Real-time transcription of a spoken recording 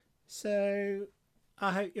So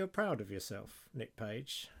I hope you're proud of yourself, Nick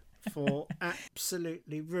Page, for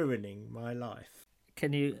absolutely ruining my life.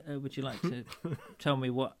 Can you? Would you like to tell me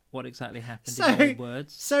what exactly happened in your own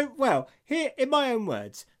words? Well, here in my own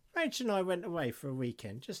words, Rach and I went away for a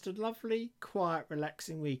weekend, just a lovely, quiet,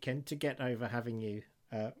 relaxing weekend to get over having you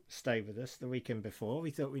stay with us the weekend before.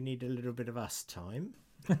 We thought we needed a little bit of us time.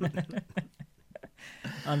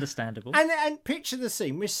 Understandable. And picture the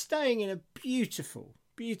scene. We're staying in a beautiful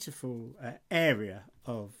area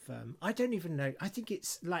of, I don't even know, I think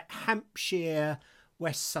it's like Hampshire,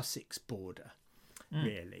 West Sussex border,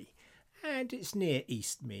 really. And it's near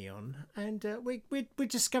East Meon. And we're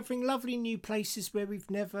discovering lovely new places where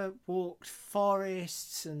we've never walked,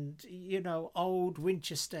 forests and, old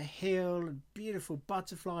Winchester Hill and beautiful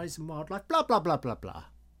butterflies and wildlife, blah, blah, blah, blah, blah.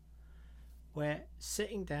 We're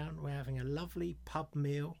sitting down, we're having a lovely pub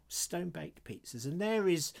meal, stone-baked pizzas, and there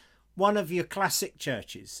is one of your classic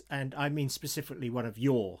churches, and I mean specifically one of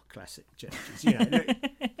your classic churches.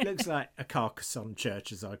 Looks like a Carcassonne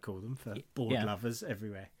church, as I call them, for board lovers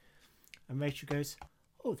everywhere. And Rachel goes,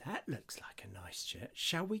 "Oh, that looks like a nice church.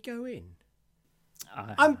 Shall we go in?"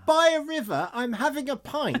 I'm by a river, I'm having a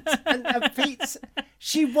pint, and a pizza.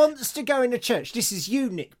 She wants to go in a church. This is you,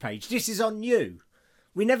 Nick Page. This is on you.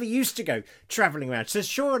 We never used to go travelling around. So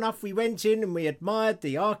sure enough, we went in and we admired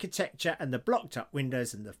the architecture and the blocked up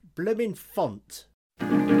windows and the blooming font.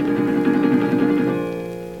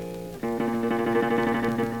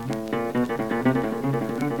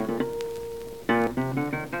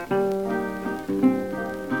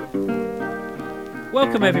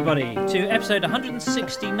 Welcome everybody to episode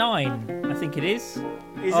 169, I think it is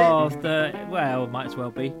of might as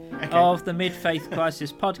well be, of the Mid-Faith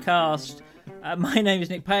Crisis podcast. My name is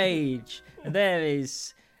Nick Page, and there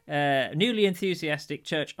is newly enthusiastic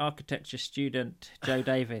church architecture student Joe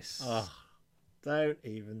Davis. Oh, don't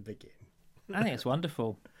even begin. I think it's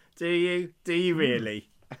wonderful. Do you? Do you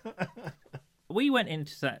really? We went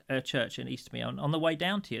into that church in East Meon on the way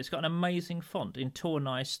down to you. It's got an amazing font in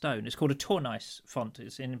Tournai stone. It's called a Tournai font.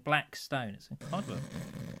 It's in black stone. It's incredible.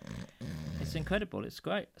 It's incredible. It's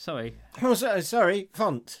great. Sorry. Oh, sorry.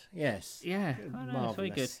 Font. Yes. Yeah. It's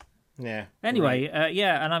very good. Yeah. Anyway,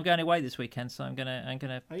 and I'm going away this weekend, so I'm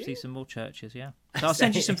gonna see some more churches. Yeah. So I'll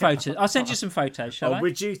send you some photos. I'll send you some photos. Shall I?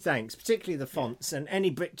 Would you? Thanks. Particularly the fonts and any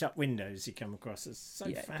bricked up windows you come across. It's so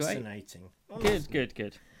fascinating.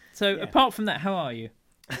 Good. So apart from that, how are you?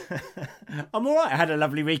 I'm all right. I had a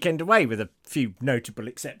lovely weekend away with a few notable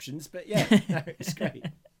exceptions, but it's great.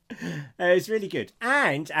 It's really good.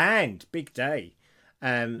 And big day.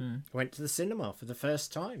 Went to the cinema for the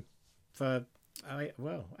first time for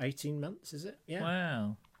 18 months, is it? Yeah.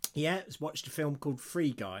 Wow. Yeah, watched a film called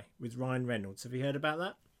Free Guy with Ryan Reynolds. Have you heard about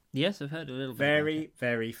that? Yes, I've heard a little bit. Very,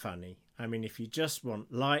 very funny. I mean, if you just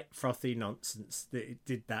want light, frothy nonsense, it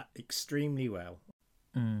did that extremely well.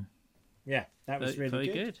 Yeah, that was really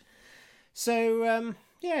good. So, and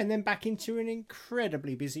then back into an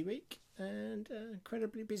incredibly busy week and an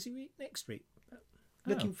incredibly busy week next week.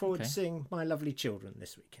 Looking forward to seeing my lovely children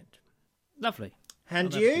this weekend. Lovely.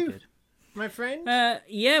 And you, my friend? Well,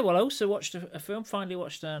 I also watched a film, finally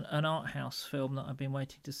watched an art house film that I've been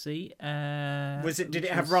waiting to see. Did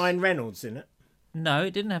it have Ryan Reynolds in it? No,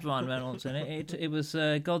 it didn't have Ryan Reynolds in it. It was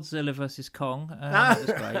Godzilla vs. Kong. That was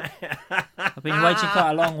great. I've been waiting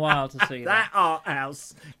quite a long while to see that. That art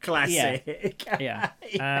house classic. Yeah.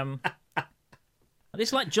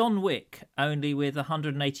 It's like John Wick, only with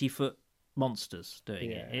 180-foot monsters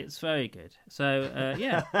doing it. It's very good. So,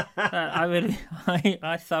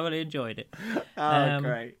 I thoroughly enjoyed it.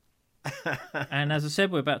 Great. And as I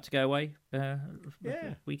said, we're about to go away,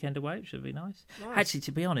 weekend away, which should be nice. Actually,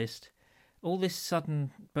 to be honest, all this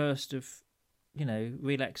sudden burst of,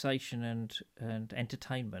 relaxation and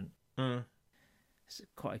entertainment, it's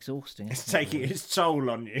quite exhausting. It's taking its toll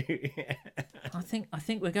on you. I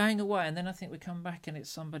think we're going away, and then I think we come back, and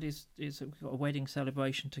it's we've got a wedding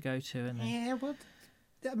celebration to go to, and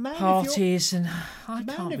parties, and I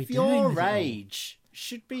can't be doing your with it all. age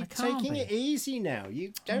should be taking it easy now.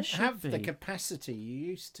 You don't have the capacity you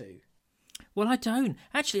used to. Well, I don't.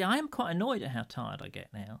 Actually, I am quite annoyed at how tired I get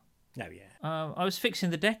now. No, yeah. I was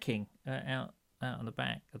fixing the decking out on the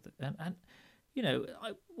back, and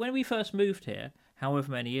when we first moved here,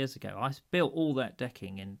 however many years ago, I built all that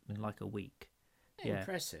decking in like a week. Yeah.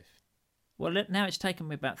 Impressive. Well, now it's taken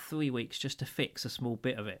me about 3 weeks just to fix a small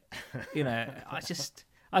bit of it.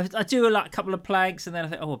 I do a couple of planks, and then I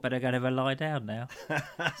think, I better go and have a lie down now.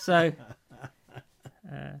 So,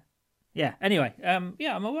 Anyway, I'm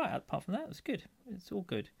all right. Apart from that, it's good. It's all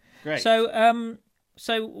good. Great.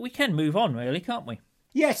 So we can move on, really, can't we?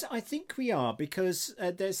 Yes, I think we are, because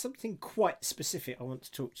there's something quite specific I want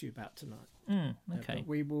to talk to you about tonight. Okay. But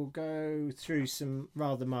we will go through some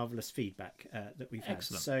rather marvellous feedback that we've had.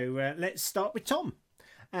 Excellent. So let's start with Tom.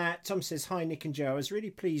 Tom says, "Hi, Nick and Joe. I was really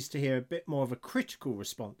pleased to hear a bit more of a critical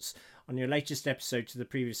response on your latest episode to the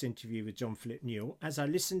previous interview with John Philip Newell. As I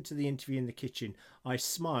listened to the interview in the kitchen, I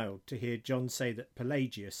smiled to hear John say that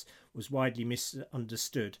Pelagius was widely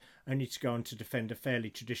misunderstood, only to go on to defend a fairly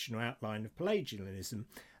traditional outline of Pelagianism,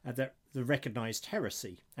 the recognised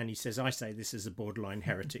heresy." And he says, "I say this as a borderline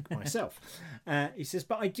heretic myself." He says,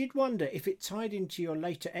 "But I did wonder if it tied into your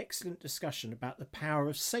later excellent discussion about the power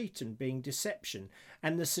of Satan being deception,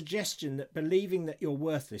 and the suggestion that believing that you're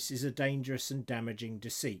worthless is a dangerous and damaging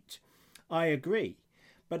deceit. I agree.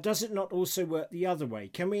 But does it not also work the other way?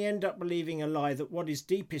 Can we end up believing a lie that what is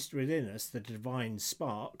deepest within us, the divine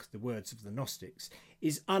spark, the words of the Gnostics,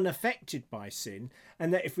 is unaffected by sin,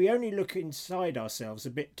 and that if we only look inside ourselves a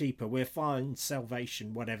bit deeper, we'll find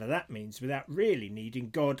salvation, whatever that means, without really needing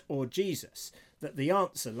God or Jesus, that the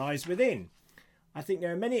answer lies within? I think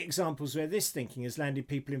there are many examples where this thinking has landed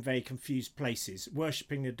people in very confused places,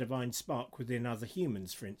 worshipping the divine spark within other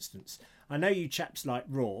humans, for instance. I know you chaps like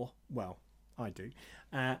Raw, well, I do,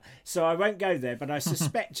 so I won't go there, but I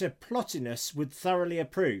suspect a Plotinus would thoroughly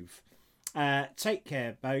approve. Take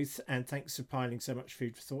care both, and thanks for piling so much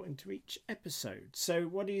food for thought into each episode." So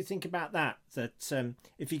what do you think about that? That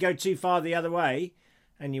if you go too far the other way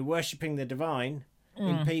and you're worshipping the divine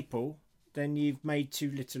in people, then you've made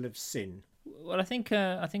too little of sin. Well, I think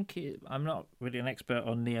I'm not really an expert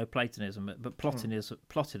on Neoplatonism, but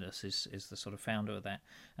Plotinus is the sort of founder of that,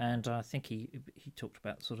 and I think he talked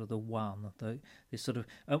about sort of the one, this sort of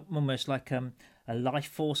almost like a life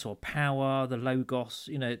force or power, the logos.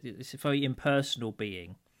 You know, it's a very impersonal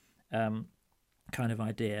being, kind of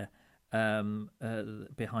idea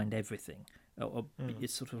behind everything.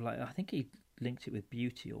 It's sort of like, I think he linked it with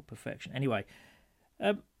beauty or perfection. Anyway.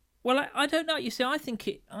 Well, I don't know. You see, I think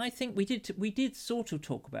we did sort of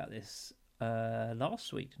talk about this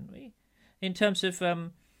last week, didn't we? In terms of,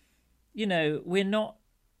 we're not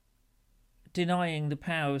denying the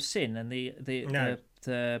power of sin and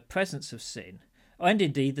the presence of sin, and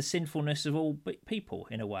indeed the sinfulness of all people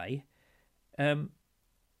in a way.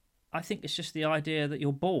 I think it's just the idea that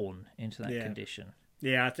you're born into that condition.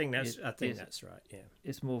 Yeah, I think that's right. Yeah,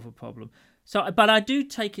 it's more of a problem. So, but I do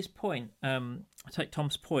take his point. I take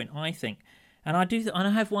Tom's point. I think, and I do, and I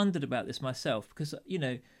have wondered about this myself, because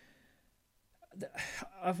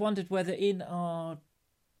I've wondered whether in our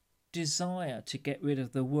desire to get rid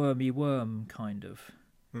of the wormy worm kind of,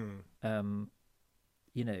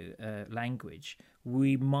 language,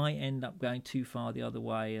 we might end up going too far the other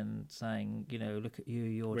way and saying, look at you,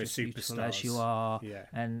 you're just beautiful as you are,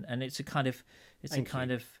 and it's a kind of,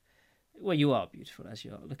 well, you are beautiful as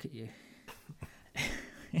you are. Look at you.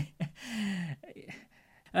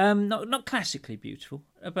 Not classically beautiful,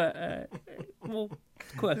 but more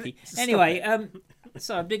quirky. Anyway,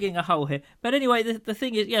 so I'm digging a hole here. But anyway, the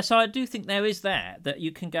thing is, yes, I do think there is that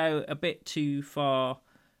you can go a bit too far,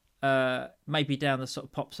 maybe down the sort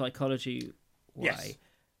of pop psychology way. Yes.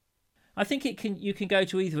 I think you can go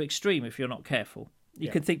to either extreme if you're not careful. You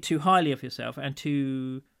can think too highly of yourself and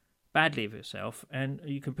too badly of yourself, and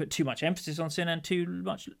you can put too much emphasis on sin and too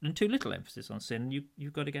little emphasis on sin.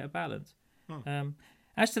 You've got to get a balance.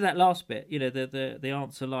 As to that last bit, the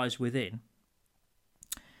answer lies within.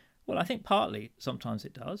 Well, I think partly sometimes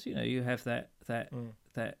it does. You have that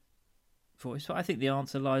voice. But I think the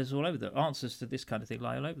answer lies all over. The answers to this kind of thing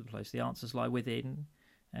lie all over the place. The answers lie within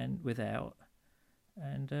and without,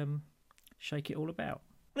 and shake it all about.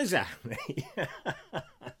 Exactly.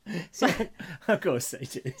 So, of course they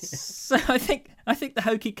do. So I think the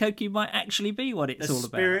hokey cokey might actually be what it's all about.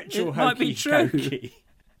 Spiritual it might be true. Hokey.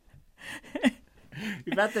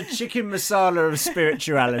 You've had the chicken masala of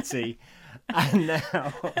spirituality, and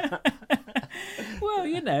now. Well,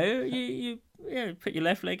 you put your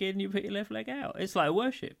left leg in, you put your left leg out. It's like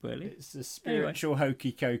worship, really. It's the spiritual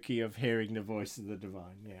hokey cokey of hearing the voice of the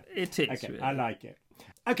divine. Yeah, it is. Okay, really. I like it.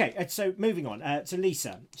 Okay, so moving on to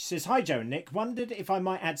Lisa. She says, "Hi Joe and Nick, wondered if I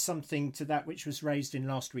might add something to that which was raised in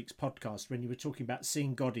last week's podcast when you were talking about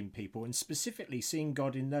seeing God in people, and specifically seeing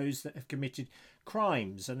God in those that have committed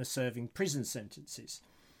crimes and are serving prison sentences."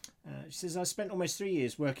 She says, "I spent almost 3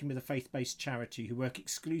 years working with a faith-based charity who work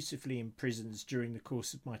exclusively in prisons. During the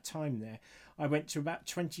course of my time there, I went to about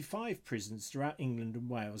 25 prisons throughout England and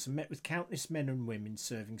Wales and met with countless men and women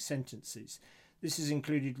serving sentences. This has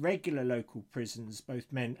included regular local prisons,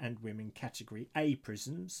 both men and women category A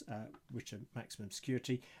prisons, which are maximum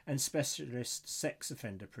security, and specialist sex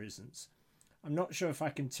offender prisons. I'm not sure if I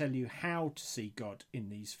can tell you how to see God in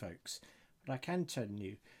these folks, but I can tell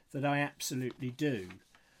you that I absolutely do.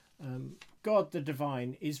 God, the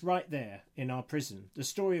divine, is right there in our prison. The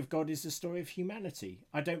story of God is the story of humanity.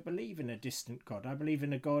 I don't believe in a distant God. I believe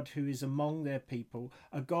in a God who is among their people,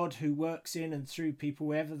 a God who works in and through people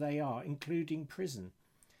wherever they are, including prison.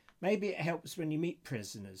 Maybe it helps when you meet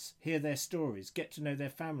prisoners, hear their stories, get to know their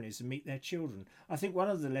families and meet their children. I think one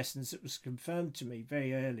of the lessons that was confirmed to me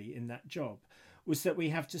very early in that job was that we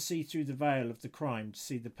have to see through the veil of the crime to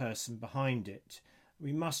see the person behind it.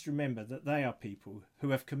 We must remember that they are people who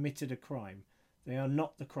have committed a crime. They are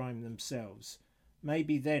not the crime themselves.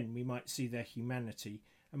 Maybe then we might see their humanity,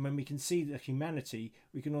 and when we can see the humanity,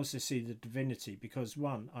 we can also see the divinity, because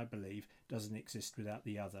one, I believe, doesn't exist without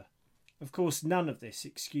the other. Of course, none of this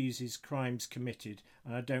excuses crimes committed,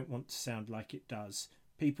 and I don't want to sound like it does.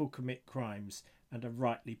 People commit crimes and are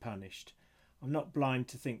rightly punished. I'm not blind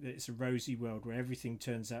to think that it's a rosy world where everything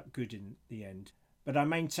turns out good in the end, but I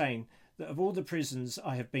maintain that of all the prisons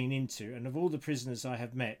I have been into and of all the prisoners I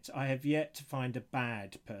have met, I have yet to find a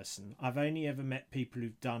bad person. I've only ever met people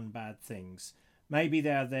who've done bad things. Maybe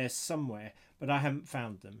they are there somewhere, but I haven't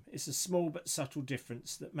found them. It's a small but subtle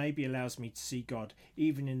difference that maybe allows me to see God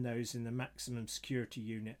even in those in the maximum security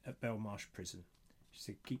unit at Belmarsh Prison. She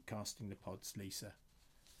said, keep casting the pods, Lisa.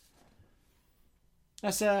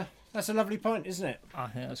 That's a lovely point, isn't it? I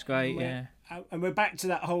think that's great, yeah. And we're back to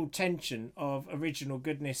that whole tension of original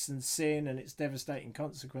goodness and sin and its devastating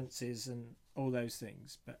consequences and all those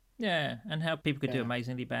things. But yeah, and how people could do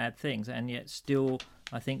amazingly bad things and yet still,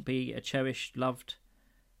 I think, be a cherished, loved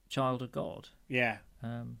child of God. Yeah,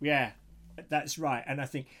 yeah, that's right. And I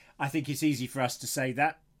think it's easy for us to say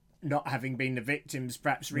that, not having been the victims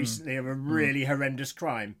perhaps recently of a really horrendous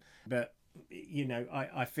crime. But, you know,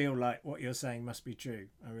 I feel like what you're saying must be true.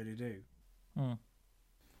 I really do.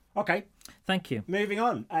 Okay. Thank you. Moving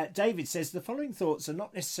on. David says, the following thoughts are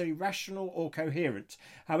not necessarily rational or coherent.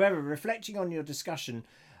 However, reflecting on your discussion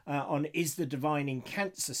on is the divine in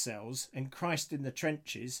cancer cells and Christ in the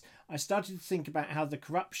trenches, I started to think about how the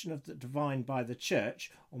corruption of the divine by the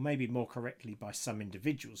church, or maybe more correctly by some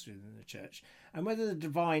individuals within the church, and whether the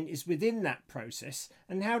divine is within that process,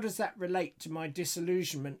 and how does that relate to my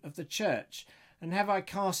disillusionment of the church? And have I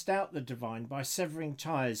cast out the divine by severing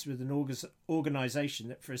ties with an organisation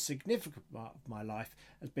that for a significant part of my life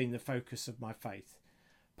has been the focus of my faith?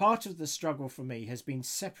 Part of the struggle for me has been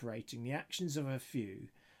separating the actions of a few,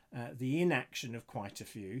 the inaction of quite a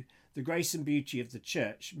few, the grace and beauty of the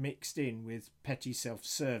church mixed in with petty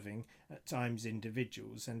self-serving, at times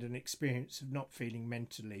individuals, and an experience of not feeling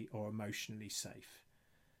mentally or emotionally safe.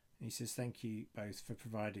 He says, thank you both for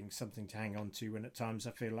providing something to hang on to when at times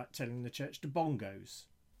I feel like telling the church to bongos.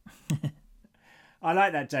 I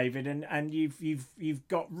like that, David, and you've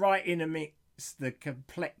got right in amidst the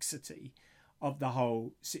complexity of the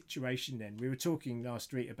whole situation then. We were talking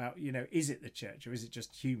last week about, you know, is it the church or is it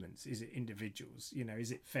just humans? Is it individuals? You know,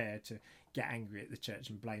 is it fair to get angry at the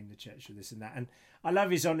church and blame the church for this and that? And I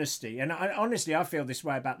love his honesty. And honestly, I feel this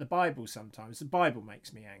way about the Bible sometimes. The Bible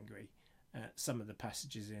makes me angry. Some of the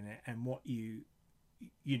passages in it and what you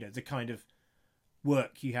know, the kind of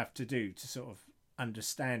work you have to do to sort of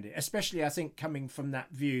understand it, especially I think coming from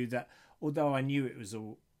that view that although I knew it was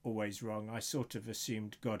always wrong, I sort of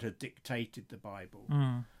assumed God had dictated the Bible.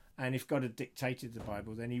 And if God had dictated the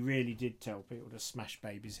Bible, then he really did tell people to smash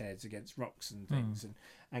babies' heads against rocks and things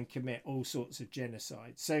and commit all sorts of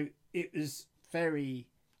genocide. So it was very,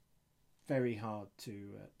 very hard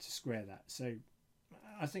to square that. So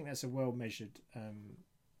I think that's a well-measured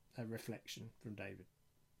reflection from David.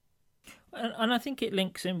 And I think it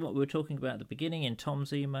links in what we were talking about at the beginning in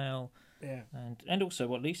Tom's email, and also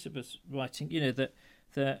what Lisa was writing. You know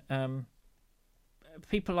that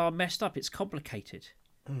people are messed up. It's complicated.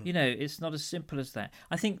 You know, it's not as simple as that.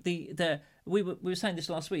 I think we were saying this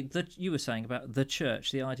last week. That you were saying about the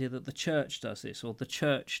church, the idea that the church does this or the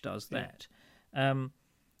church does that.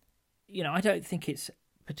 You know, I don't think it's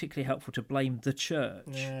particularly helpful to blame the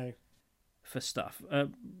church for stuff.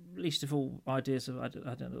 Least of all ideas of I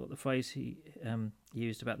don't know what the phrase he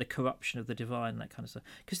used about the corruption of the divine and that kind of stuff.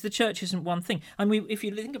 Because the church isn't one thing. I mean, if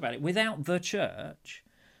you think about it, without the church,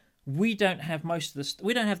 we don't have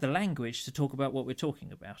we don't have the language to talk about what we're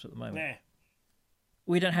talking about at the moment.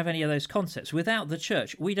 We don't have any of those concepts. Without the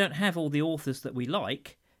church, we don't have all the authors that we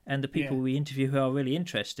like and the people we interview who are really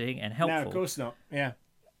interesting and helpful. No, of course not. Yeah,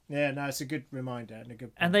 no, it's a good reminder and a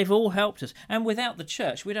good point. And they've all helped us. And without the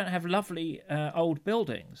church, we don't have lovely old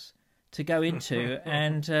buildings to go into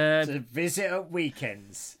and to visit at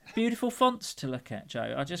weekends. Beautiful fonts to look at,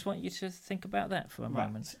 Joe. I just want you to think about that for a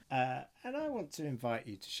moment. And I want to invite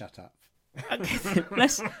you to shut up. Okay,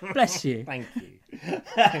 bless you. Thank you.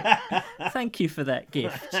 Thank you for that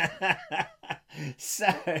gift. So,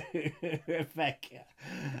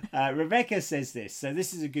 Rebecca says this. So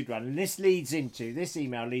this is a good one. And this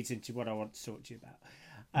email leads into what I want to talk to you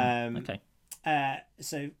about. Okay.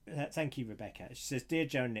 Thank you, Rebecca. She says, Dear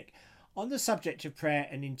Joe and Nick, on the subject of prayer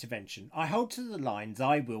and intervention, I hold to the line,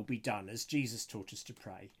 thy will be done, as Jesus taught us to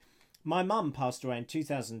pray. My mum passed away in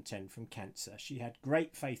 2010 from cancer. She had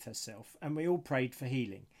great faith herself, and we all prayed for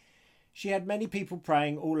healing. She had many people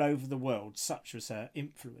praying all over the world, such was her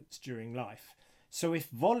influence during life. So if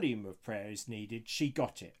volume of prayer is needed, she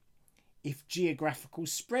got it. If geographical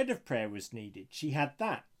spread of prayer was needed, she had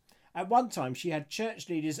that. At one time, she had church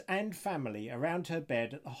leaders and family around her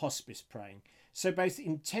bed at the hospice praying. So both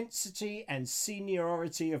intensity and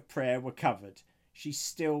seniority of prayer were covered. She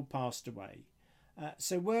still passed away.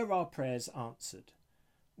 So were our prayers answered?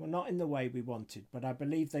 Well, not in the way we wanted, but I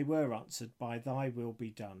believe they were answered by Thy will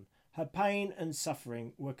be done. Her pain and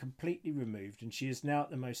suffering were completely removed, and she is now at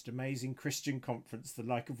the most amazing Christian conference, the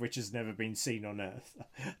like of which has never been seen on earth.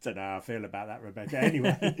 I don't know how I feel about that, Rebecca.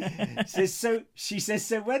 Anyway, she says,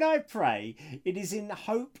 so when I pray, it is in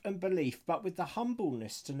hope and belief, but with the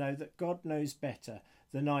humbleness to know that God knows better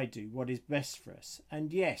than I do what is best for us.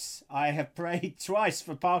 And yes, I have prayed twice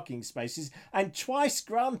for parking spaces and twice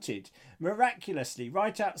granted, miraculously,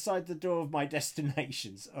 right outside the door of my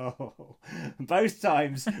destinations. Oh, both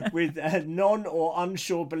times with non or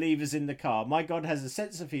unsure believers in the car. My God has a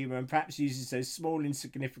sense of humour and perhaps uses those small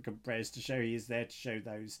insignificant prayers to show he is there to show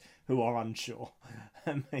those who are unsure.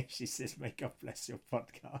 And she says, may God bless your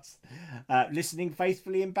podcast. Listening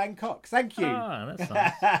faithfully in Bangkok. Thank you. Oh, that's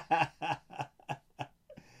nice.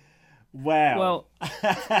 Well,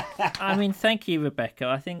 I mean, thank you, Rebecca.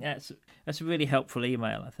 I think that's a really helpful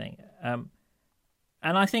email, I think. And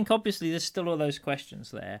I think, obviously, there's still all those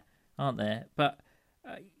questions there, aren't there? But,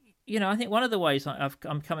 I think one of the ways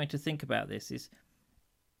I'm coming to think about this is,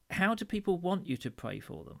 how do people want you to pray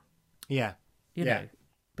for them? Yeah. You know,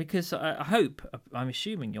 because I'm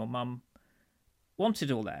assuming your mum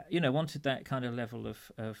wanted all that, wanted that kind of level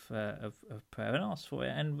of prayer and asked for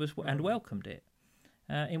it and welcomed it.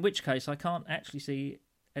 In which case, I can't actually see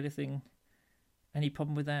any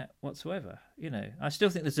problem with that whatsoever. I still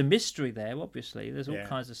think there's a mystery there. Obviously, there's all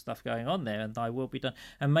kinds of stuff going on there, and Thy will be done.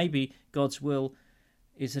 And maybe God's will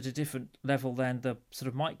is at a different level than the sort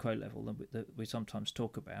of micro level that we sometimes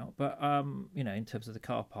talk about. But in terms of the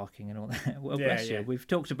car parking and all that, well, bless you. We've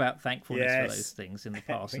talked about thankfulness for those things in the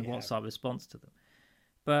past and what's our response to them.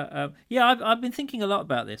 But I've been thinking a lot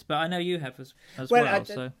about this, but I know you have as well.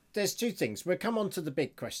 So there's two things. We'll come on to the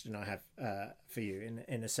big question I have for you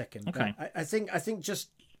in a second. Okay. But I think just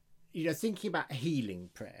thinking about healing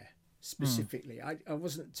prayer specifically, I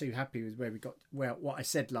wasn't too happy with what I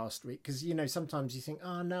said last week, because sometimes you think,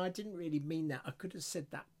 oh no, I didn't really mean that. I could have said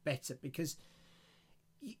that better, because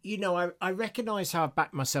I recognise how I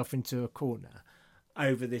backed myself into a corner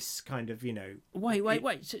over this kind of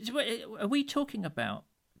Wait. So, are we talking about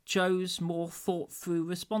Joe's more thought through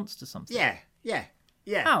response to something? Yeah.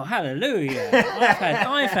 Oh, hallelujah!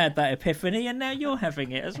 I've had that epiphany, and now you're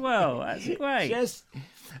having it as well. That's great.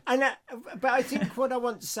 But I think what I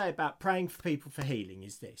want to say about praying for people for healing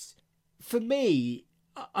is this. For me,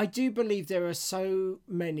 I do believe there are so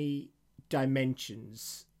many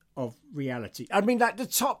dimensions of reality. I mean, like the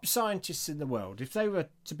top scientists in the world, if they were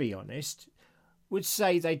to be honest, would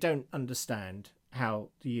say they don't understand how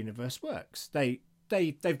the universe works.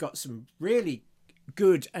 They've got some really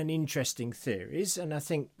good and interesting theories, and I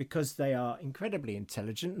think because they are incredibly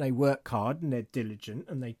intelligent, they work hard and they're diligent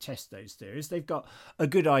and they test those theories, they've got a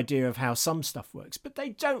good idea of how some stuff works, but they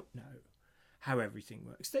don't know how everything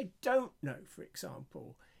works. They don't know, for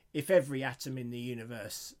example, if every atom in the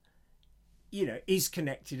universe is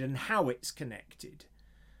connected and how it's connected.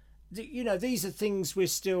 These are things we're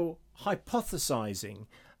still hypothesizing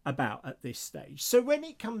about at this stage. So when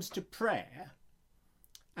it comes to prayer,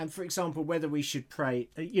 and for example, whether we should pray,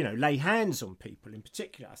 lay hands on people in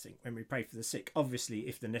particular, I think when we pray for the sick, obviously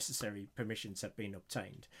if the necessary permissions have been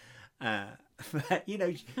obtained. But,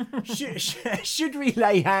 should we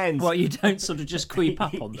lay hands? Well, you don't sort of just creep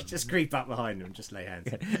up on them. Just creep up behind them and just lay hands.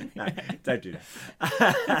 No, don't do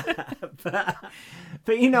that. But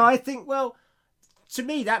I think, well, to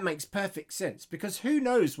me, that makes perfect sense, because who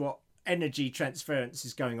knows what energy transference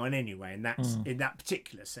is going on anyway, and that's in that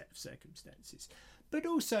particular set of circumstances. But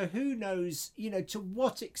also, who knows, to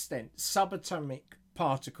what extent subatomic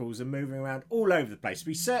particles are moving around all over the place.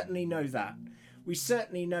 We certainly know that. We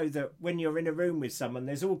certainly know that when you're in a room with someone,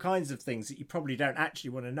 there's all kinds of things that you probably don't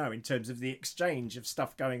actually want to know in terms of the exchange of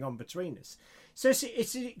stuff going on between us. So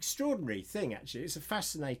it's an extraordinary thing, actually. It's a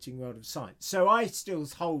fascinating world of science. So I still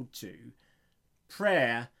hold to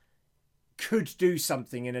prayer could do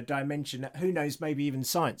something in a dimension that, who knows, maybe even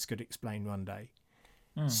science could explain one day.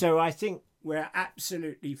 So I think we're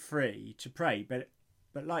absolutely free to pray, but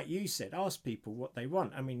like you said, ask people what they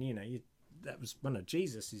want. I mean, that was one of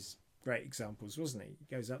Jesus's great examples, wasn't he?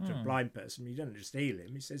 He goes up to a blind person. He doesn't just heal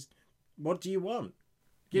him. He says, "What do you want?"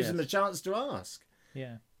 Gives them a chance to ask.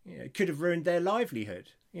 Yeah. It could have ruined their livelihood.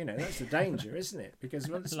 That's the danger, isn't it? Because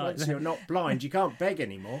once you're not blind, you can't beg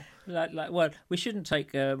anymore. Well, we shouldn't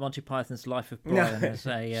take Monty Python's Life of Brian as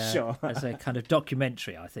a kind of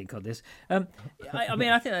documentary. I think on this. I mean,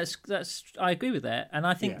 I think that's. I agree with that, and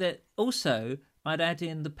I think that also I'd add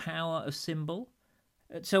in the power of symbol.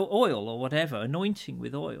 So oil or whatever, anointing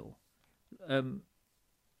with oil.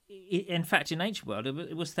 In fact, in ancient world,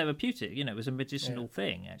 it was therapeutic. It was a medicinal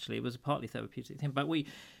thing. Actually, it was a partly therapeutic thing. But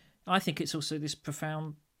I think it's also this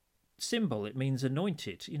profound symbol. It means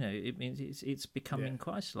anointed. It means it's becoming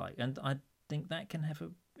Christ-like, and I think that can have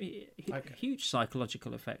a huge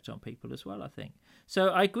psychological effect on people as well. I think so.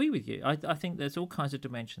 I agree with you. I think there's all kinds of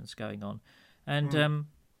dimensions going on, and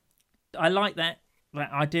I like that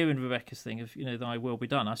idea in Rebecca's thing of thy will be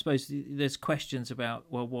done. I suppose there's questions about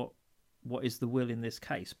what is the will in this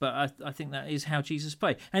case, but I think that is how Jesus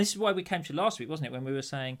prayed, and this is why we came to last week, wasn't it, when we were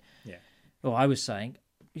saying, or I was saying,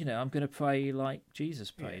 I'm going to pray like Jesus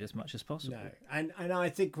prayed as much as possible. No, and I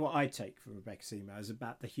think what I take from Rebecca's email is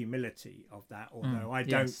about the humility of that. Although I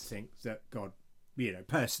don't think that God,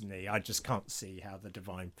 personally, I just can't see how the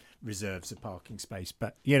divine reserves a parking space.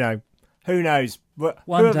 But who knows?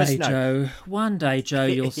 One day, Joe,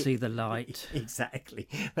 you'll see the light. Exactly.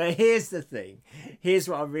 But here's the thing. Here's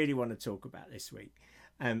what I really want to talk about this week.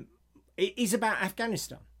 It is about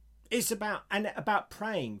Afghanistan. It's about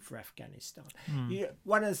praying for Afghanistan.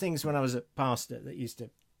 One of the things when I was a pastor that used to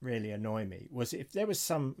really annoy me was if there was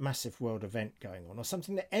some massive world event going on or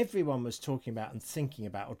something that everyone was talking about and thinking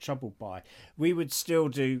about or troubled by, we would still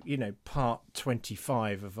do, part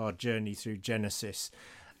 25 of our journey through Genesis.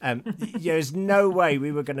 There's no way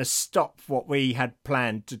we were going to stop what we had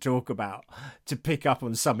planned to talk about to pick up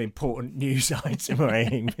on some important news item or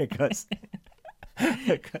anything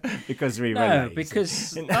because we were lazy.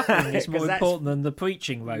 Because nothing is more important than the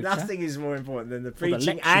preaching rota. Nothing is more important than the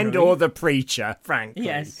preaching or the preacher, frankly.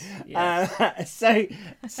 Yes. So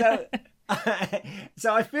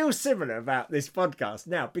I feel similar about this podcast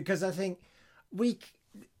now because I think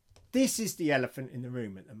this is the elephant in the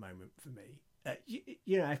room at the moment for me.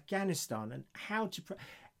 Afghanistan and how to pray.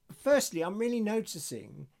 Firstly, I'm really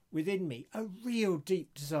noticing within me a real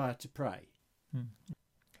deep desire to pray,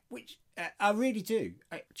 which I really do.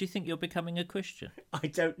 Do you think you're becoming a Christian? I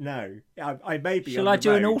don't know. I may be. Shall I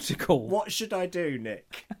do an article? What should I do,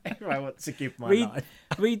 Nick, if I want to give my life?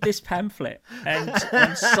 Read this pamphlet and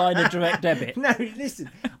sign a direct debit. No,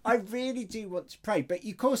 listen. I really do want to pray, but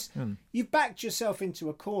of course, you've backed yourself into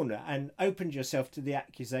a corner and opened yourself to the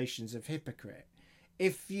accusations of hypocrite.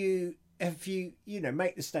 If you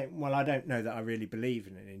make the statement, well, I don't know that I really believe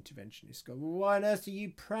in an interventionist God. Well, why on earth are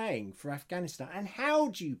you praying for Afghanistan? And how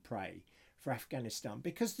do you pray for Afghanistan?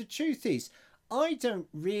 Because the truth is, I don't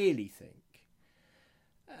really think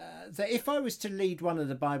that if I was to lead one of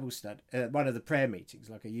the one of the prayer meetings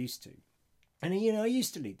like I used to, and I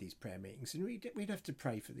used to lead these prayer meetings, and we'd have to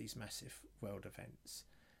pray for these massive world events,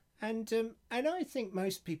 and I think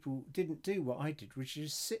most people didn't do what I did, which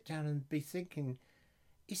is sit down and be thinking,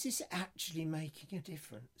 is this actually making a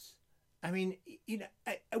difference? I mean,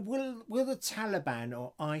 will the Taliban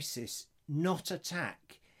or ISIS not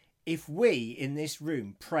attack if we in this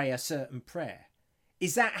room pray a certain prayer?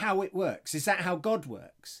 Is that how it works? Is that how God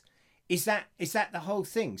works? Is that the whole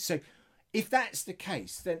thing? So if that's the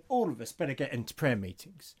case, then all of us better get into prayer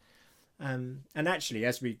meetings. And actually,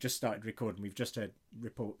 as we've just started recording, we've just heard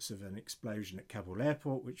reports of an explosion at Kabul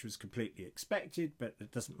airport, which was completely expected, but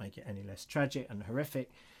it doesn't make it any less tragic and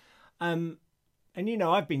horrific. And,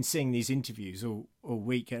 I've been seeing these interviews all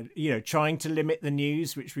week, trying to limit the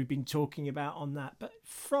news, which we've been talking about on that, but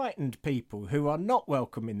frightened people who are not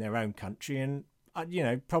welcome in their own country and,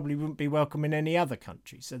 probably wouldn't be welcome in any other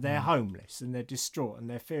country. So they're homeless and they're distraught and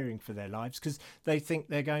they're fearing for their lives because they think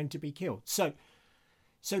they're going to be killed. So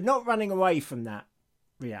not running away from that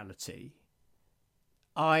reality,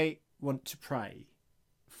 I want to pray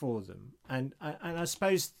for them. And I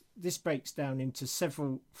suppose this breaks down into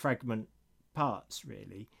several fragment parts,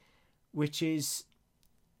 really, which is,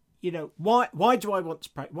 why do I want to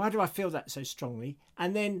pray? Why do I feel that so strongly?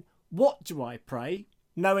 And then what do I pray,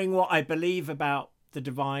 knowing what I believe about the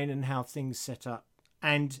divine and how things set up?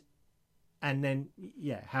 And and then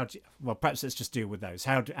perhaps let's just deal with those.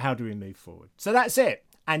 How do we move forward? So that's it.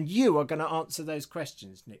 And you are going to answer those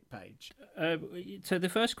questions, Nick Page. So the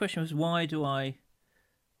first question was, why do I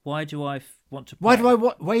want to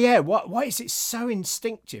pray? Why is it so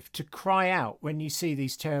instinctive to cry out when you see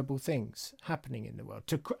these terrible things happening in the world,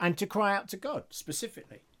 to cry out to God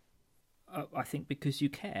specifically? I think because you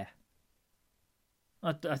care.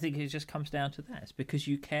 I think it just comes down to that. It's because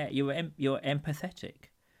you care. You're empathetic.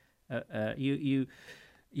 You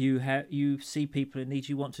see people in need.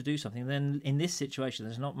 You want to do something. Then in this situation,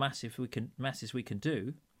 there's not masses we can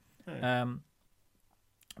do,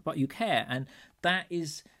 but you care, and that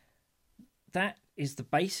is the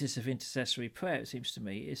basis of intercessory prayer. It seems to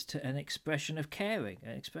me is an expression of caring,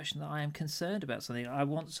 an expression that I am concerned about something. I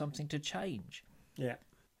want something to change. Yeah,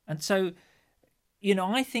 and so,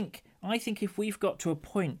 I think if we've got to a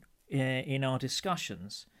point in our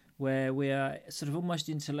discussions where we are sort of almost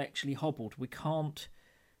intellectually hobbled, we can't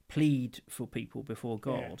plead for people before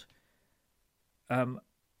God. Yeah.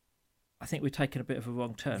 I think we've taken a bit of a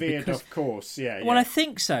wrong turn. Veered off course, yeah. Well, I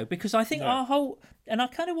think so, because I think our whole... And I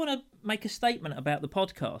kind of want to make a statement about the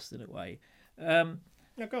podcast in a way. No,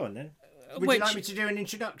 go on then. Would you like me to do an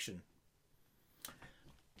introduction?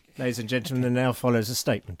 Ladies and gentlemen, now follows a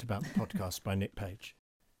statement about the podcast by Nick Page.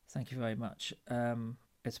 Thank you very much.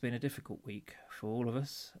 It's been a difficult week for all of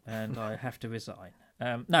us, and I have to resign.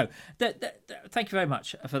 Thank you very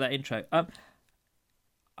much for that intro.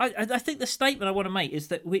 I think the statement I want to make is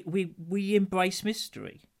that we embrace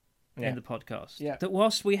mystery in the podcast. Yeah. That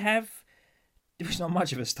whilst we have... It was not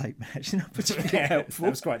much of a statement, actually. Not particularly helpful. That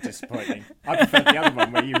was quite disappointing. I preferred the other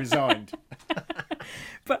one where you resigned.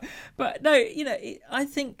 But no, I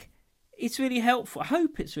think it's really helpful. I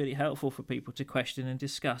hope it's really helpful for people to question and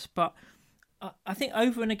discuss. But I think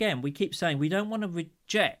over and again we keep saying we don't want to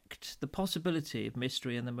reject the possibility of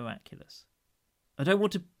mystery and the miraculous. I don't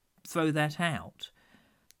want to throw that out.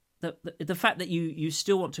 The fact that you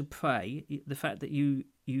still want to pray, the fact that you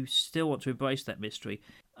still want to embrace that mystery,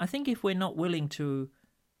 I think if we're not willing to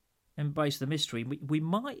embrace the mystery, we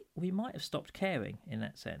might have stopped caring in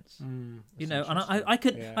that sense. And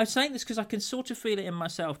I'm saying this because I can sort of feel it in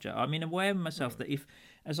myself, Joe. I mean, aware of myself that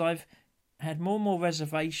as I've had more and more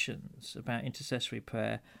reservations about intercessory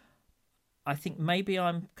prayer, I think maybe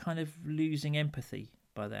I'm kind of losing empathy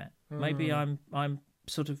by that. Maybe I'm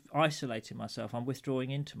sort of isolating myself. I'm withdrawing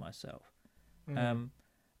into myself. And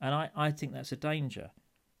I think that's a danger.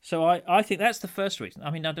 So I think that's the first reason. I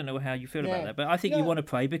mean, I don't know how you feel about that, but I think you want to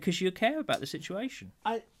pray because you care about the situation.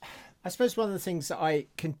 I suppose one of the things that I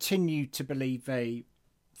continue to believe very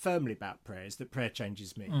firmly about prayer is that prayer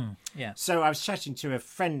changes me. So I was chatting to a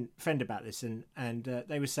friend about this, and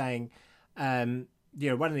they were saying, one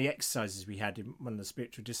of the exercises we had in one of the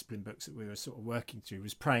spiritual discipline books that we were sort of working through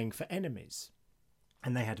was praying for enemies.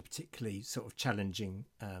 And they had a particularly sort of challenging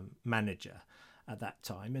manager at that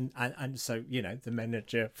time. And so, the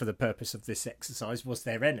manager, for the purpose of this exercise, was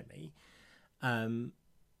their enemy. And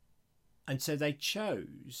so they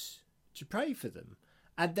chose to pray for them.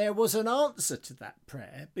 And there was an answer to that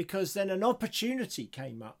prayer, because then an opportunity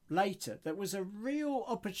came up later. There was a real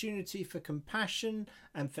opportunity for compassion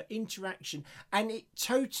and for interaction. And it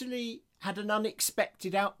totally had an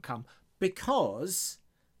unexpected outcome because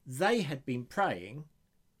they had been praying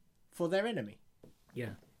for their enemy.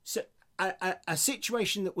 Yeah. So a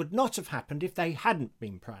situation that would not have happened if they hadn't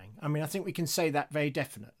been praying. I mean, I think we can say that very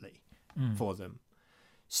definitely for them.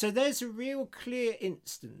 So there's a real clear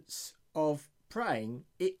instance of praying,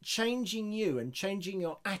 it changing you and changing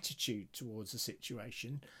your attitude towards a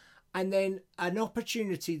situation, and then an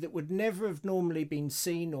opportunity that would never have normally been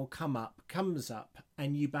seen or comes up,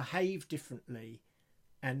 and you behave differently,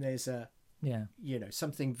 and there's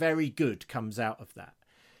something very good comes out of that.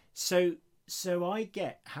 So I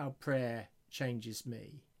get how prayer changes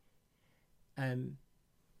me,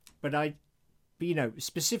 but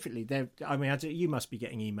specifically there. I mean, you must be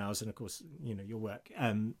getting emails, and of course, your work.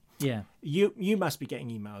 You must be getting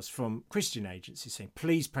emails from Christian agencies saying,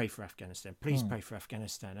 "Please pray for Afghanistan. Please pray for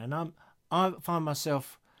Afghanistan." And I find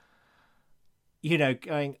myself,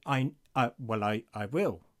 going, I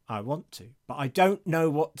will, I want to, but I don't know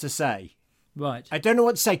what to say. Right. I don't know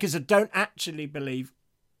what to say because I don't actually believe.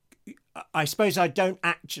 I suppose I don't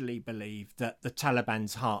actually believe that the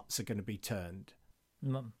Taliban's hearts are going to be turned.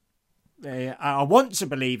 I want to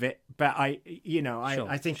believe it, but I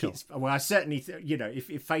think it's. Well, I certainly,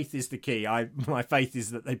 if faith is the key, my faith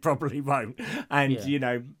is that they probably won't,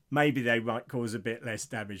 and maybe they might cause a bit less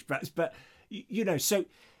damage. But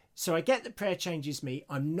so I get that prayer changes me.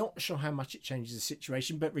 I'm not sure how much it changes the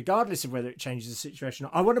situation, but regardless of whether it changes the situation,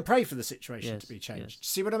 I want to pray for the situation to be changed. Yes.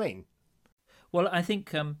 See what I mean? Well, I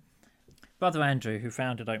think Brother Andrew, who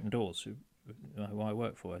founded Open Doors, who I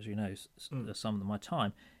work for, as you know, some of my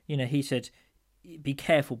time, he said, be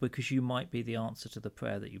careful because you might be the answer to the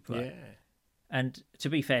prayer that you pray. Yeah. And to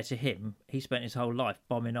be fair to him, he spent his whole life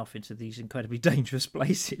bombing off into these incredibly dangerous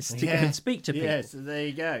places to go and speak to people. Yeah, so there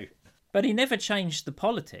you go. But he never changed the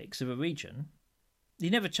politics of a region. He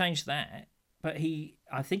never changed that. But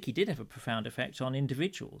I think he did have a profound effect on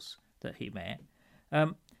individuals that he met.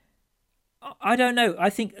 I don't know. I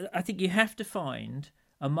think you have to find,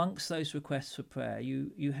 amongst those requests for prayer,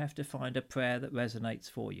 you have to find a prayer that resonates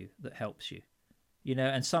for you, that helps you.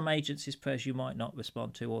 And some agencies' prayers you might not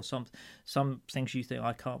respond to, or some things you think,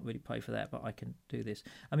 I can't really pray for that, but I can do this.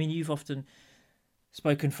 I mean, you've often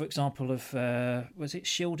spoken, for example, of was it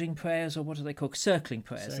shielding prayers, or what are they called, circling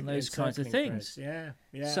prayers, and those kinds of things. Prayers.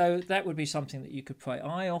 Yeah. So that would be something that you could pray.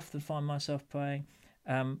 I often find myself praying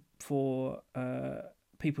for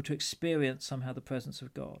people to experience somehow the presence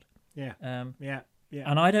of God. Yeah. Yeah.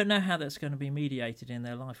 And I don't know how that's going to be mediated in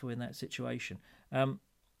their life or in that situation.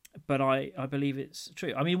 But I believe it's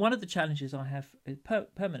true. I mean, one of the challenges I have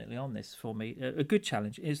permanently on this for me, a good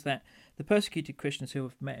challenge, is that the persecuted Christians who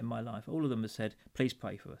have met in my life, all of them have said, please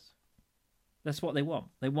pray for us. That's what they want.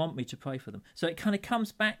 They want me to pray for them. So it kind of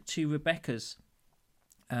comes back to Rebecca's,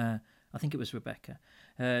 I think it was Rebecca,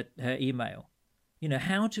 her email.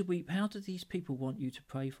 How do these people want you to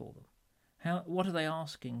pray for them? What are they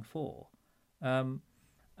asking for? And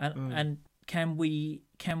can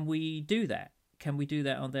we do that? Can we do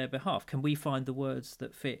that on their behalf? Can we find the words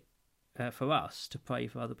that fit for us to pray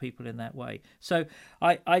for other people in that way? So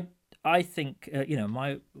I think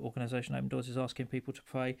my organisation Open Doors is asking people to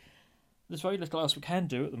pray. There's very little else we can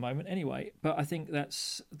do at the moment anyway, but I think that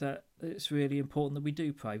it's really important that we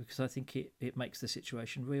do pray, because I think it makes the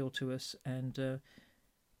situation real to us, and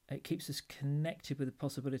it keeps us connected with the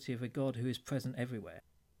possibility of a God who is present everywhere.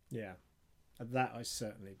 Yeah, that I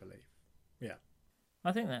certainly believe. Yeah.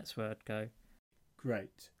 I think that's where I'd go.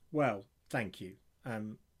 Great. Well, thank you.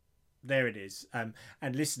 There it is. And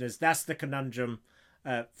listeners, that's the conundrum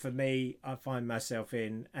for me I find myself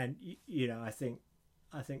in. And, I think,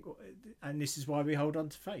 and this is why we hold on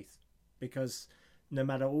to faith, because no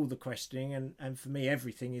matter all the questioning, and for me,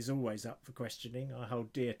 everything is always up for questioning. I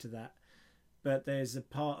hold dear to that. But there's a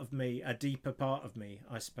part of me, a deeper part of me,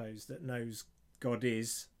 I suppose, that knows God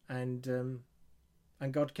is and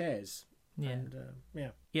God cares. Yeah. And,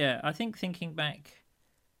 Yeah, I think thinking back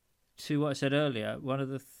to what I said earlier, one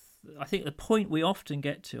of I think the point we often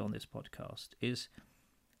get to on this podcast is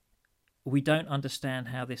we don't understand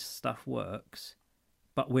how this stuff works,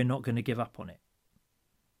 but we're not going to give up on it.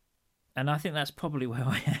 And I think that's probably where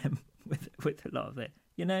I am with a lot of it.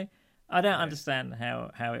 I don't understand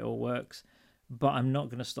how it all works, but I'm not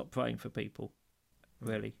going to stop praying for people,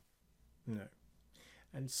 really. No.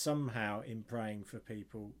 And somehow in praying for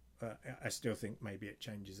people, I still think maybe it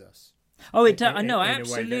changes us. Oh, it does. No,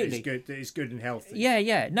 absolutely. In a way that is good and healthy.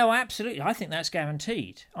 Yeah. No, absolutely. I think that's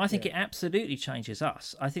guaranteed. I think it absolutely changes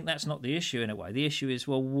us. I think that's not the issue in a way. The issue is,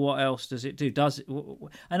 well, what else does it do? Does it?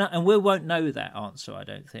 And we won't know that answer. I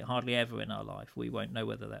don't think. Hardly ever in our life we won't know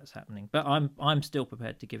whether that's happening. But I'm still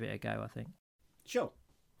prepared to give it a go, I think. Sure.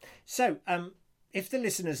 So, if the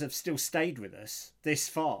listeners have still stayed with us this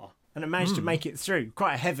far, and I managed to make it through.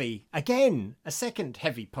 Quite a second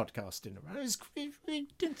heavy podcast in a row. I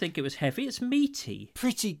didn't think it was heavy. It's meaty.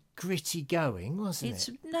 Pretty gritty going, wasn't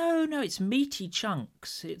it? No, it's meaty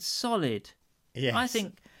chunks. It's solid. Yes.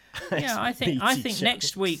 I think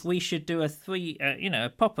next week we should do a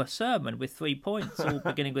proper sermon with 3 points, all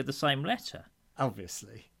beginning with the same letter.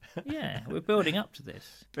 Obviously. Yeah, we're building up to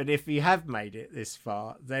this. But if you have made it this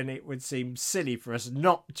far, then it would seem silly for us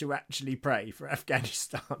not to actually pray for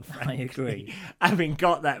Afghanistan, frankly. I agree. Having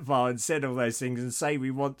got that far and said all those things and say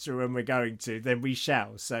we want to and we're going to, then we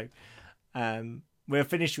shall. So we'll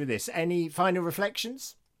finish with this. Any final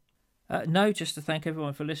reflections? No, just to thank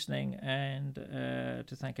everyone for listening, and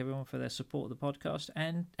to thank everyone for their support of the podcast.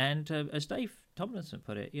 And as Dave Tomlinson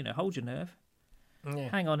put it, hold your nerve. Yeah.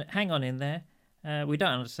 Hang on in there. We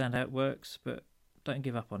don't understand how it works, but don't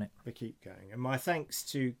give up on it. We keep going. And my thanks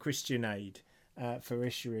to Christian Aid for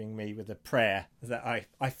issuing me with a prayer that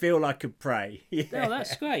I feel I could pray. Yeah. Oh,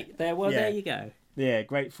 that's great. There you go. Yeah,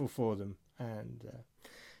 grateful for them. And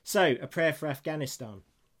so, a prayer for Afghanistan.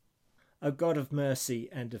 O God of mercy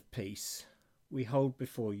and of peace, we hold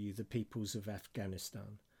before you the peoples of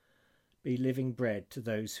Afghanistan. Be living bread to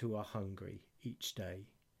those who are hungry each day.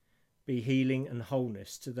 Be healing and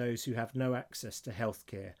wholeness to those who have no access to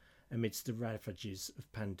healthcare amidst the ravages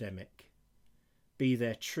of pandemic. Be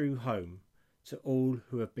their true home to all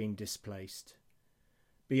who have been displaced.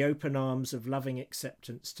 Be open arms of loving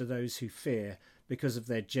acceptance to those who fear because of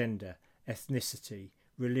their gender, ethnicity,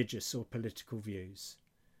 religious or political views.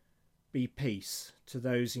 Be peace to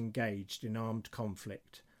those engaged in armed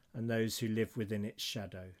conflict and those who live within its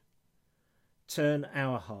shadow. Turn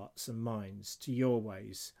our hearts and minds to your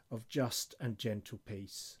ways of just and gentle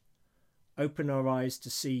peace. Open our eyes to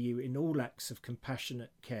see you in all acts of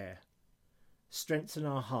compassionate care. Strengthen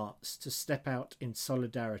our hearts to step out in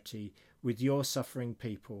solidarity with your suffering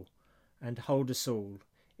people and hold us all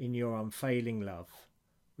in your unfailing love.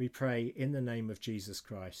 We pray in the name of Jesus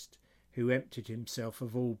Christ, who emptied himself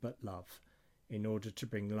of all but love in order to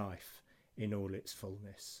bring life in all its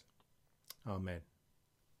fullness. Amen.